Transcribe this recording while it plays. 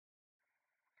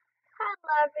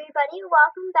Hello everybody,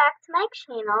 welcome back to my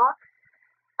channel.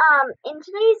 In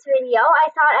today's video,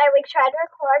 I thought I would try to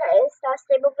record a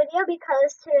stable video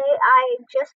because today I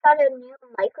just got a new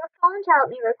microphone to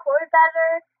help me record better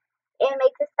and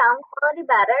make the sound quality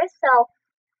better. So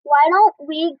why don't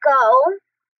we go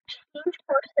change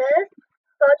courses,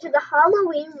 go to the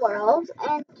Halloween world,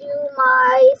 and do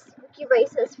my spooky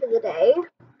races for the day.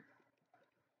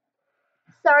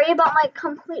 Sorry about my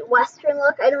complete Western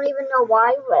look. I don't even know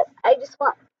why, but I just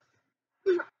want...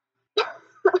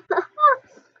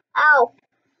 Ow.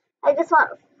 I just went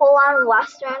full on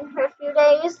Western for a few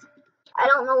days. I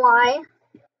don't know why,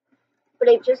 but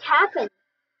it just happened.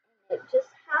 It just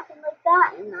happened like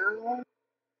that, and now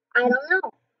I don't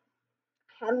know.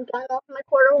 I haven't gotten off my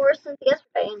quarter horse since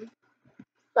yesterday, and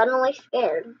suddenly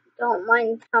scared. Don't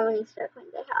mind how many star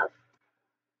coins I have.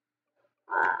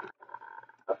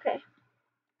 Okay.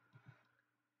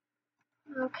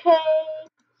 Okay.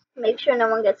 Make sure no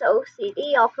one gets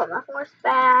OCD. I'll put my horse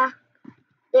back.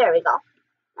 There we go.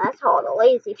 That's how all the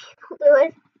lazy people do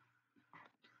it.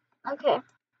 Okay.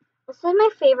 This is my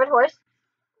favorite horse.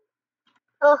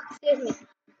 Oh, excuse me.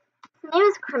 His name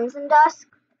is Crimson Dusk.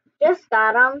 Just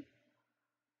got him.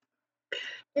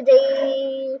 The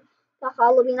day the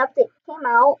Halloween update came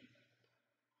out.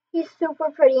 He's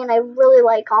super pretty and I really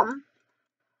like him.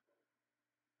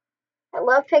 I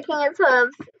love picking his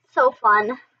hooves. It's so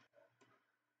fun.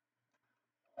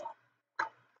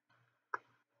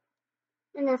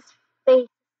 And his face is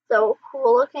so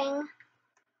cool looking.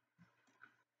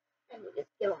 And we just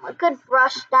give him a good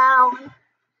brush down.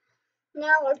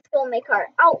 Now let's go make our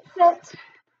outfit.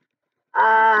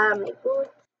 My boots,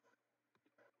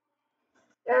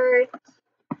 skirt,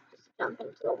 just jump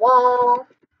into the wall.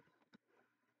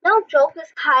 No joke,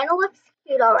 this kind of looks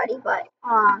cute already, but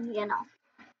you know.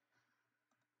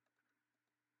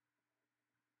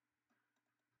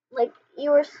 Like,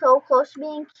 you were so close to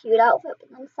being cute outfit, but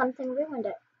then something ruined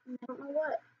it. I don't know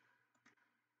what.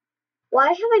 Why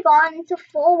have I gone into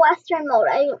full Western mode?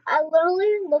 I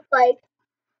literally look like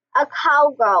a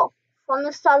cowgirl from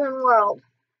the Southern world.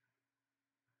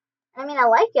 I mean, I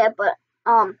like it, but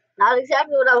not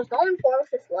exactly what I was going for with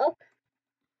this look.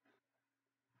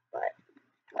 But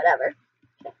whatever.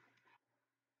 Okay.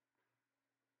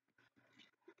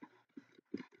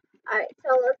 Alright,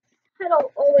 so let's head over.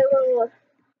 Oh, wait.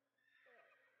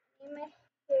 My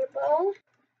hair bow.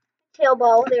 Tail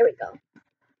bow. There we go.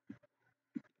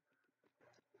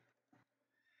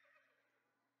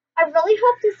 I really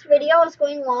hope this video is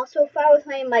going well so far with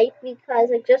my mic because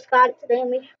I just got it today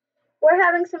and we're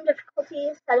having some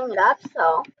difficulties setting it up.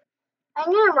 So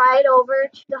I'm going to ride over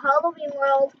to the Halloween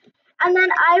world and then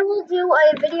I will do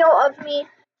a video of me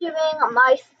doing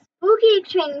my spooky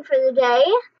training for the day.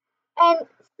 And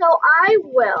so I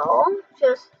will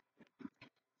just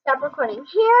stop recording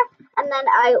here and then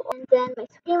my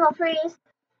screen will freeze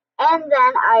and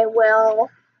then I will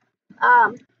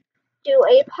do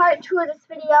a part 2 of this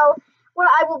video where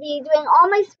I will be doing all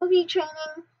my spooky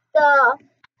training, the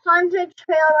haunted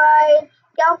trail ride,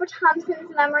 Galbert Thompson's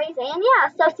memories, and yeah,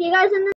 so see you guys in the